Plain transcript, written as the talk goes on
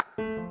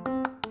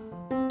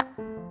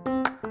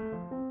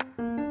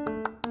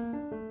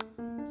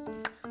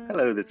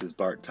Hello, this is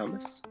Bart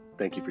Thomas.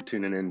 Thank you for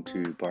tuning in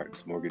to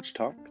Bart's Mortgage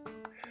Talk.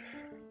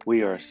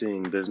 We are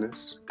seeing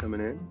business coming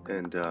in,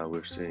 and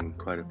we're seeing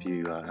quite a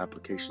few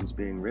applications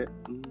being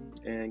written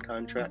and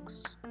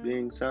contracts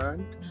being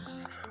signed.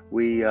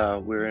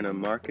 We're in a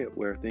market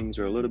where things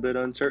are a little bit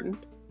uncertain,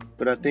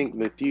 but I think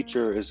the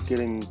future is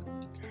getting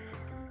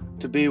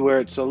to be where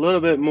it's a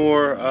little bit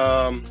more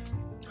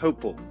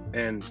hopeful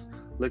and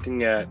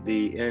looking at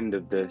the end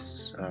of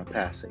this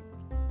passing.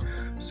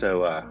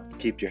 So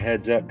keep your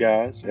heads up,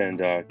 guys,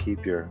 and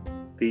keep your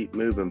feet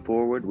moving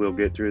forward. We'll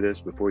get through this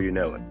before you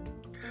know it.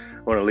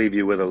 I want to leave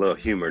you with a little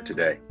humor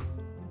today.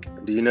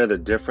 Do you know the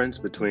difference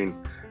between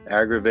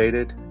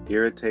aggravated,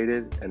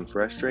 irritated, and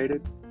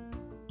frustrated?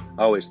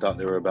 I always thought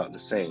they were about the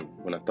same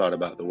when I thought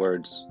about the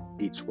words,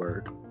 each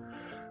word.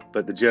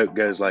 But the joke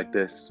goes like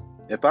this.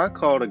 If I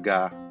called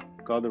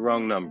the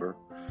wrong number,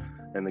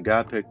 and the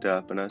guy picked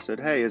up and I said,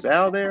 "Hey, is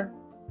Al there?"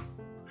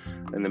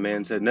 And the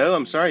man said, "No,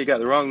 I'm sorry, you got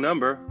the wrong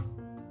number.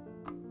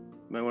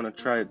 You might want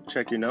to try to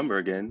check your number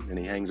again," and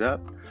he hangs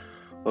up.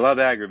 Well, I've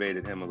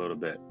aggravated him a little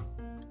bit.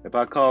 If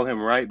I call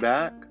him right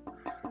back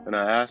and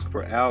I ask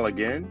for Al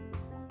again,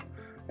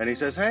 and he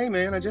says, "Hey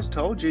man, I just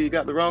told you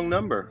got the wrong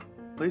number.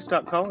 Please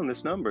stop calling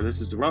this number.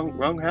 This is the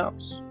wrong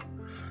house."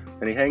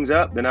 And he hangs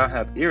up, then I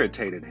have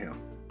irritated him.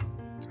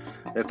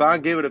 If I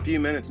give it a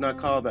few minutes and I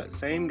call that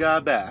same guy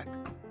back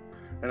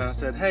and I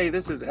said, "Hey,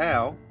 this is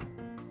Al.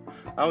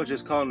 I was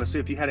just calling to see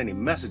if you had any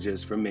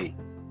messages for me."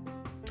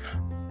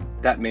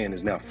 That man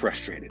is now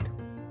frustrated.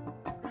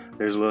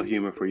 There's a little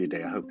humor for you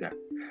today. I hope that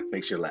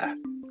makes you laugh.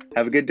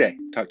 Have a good day.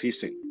 Talk to you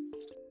soon.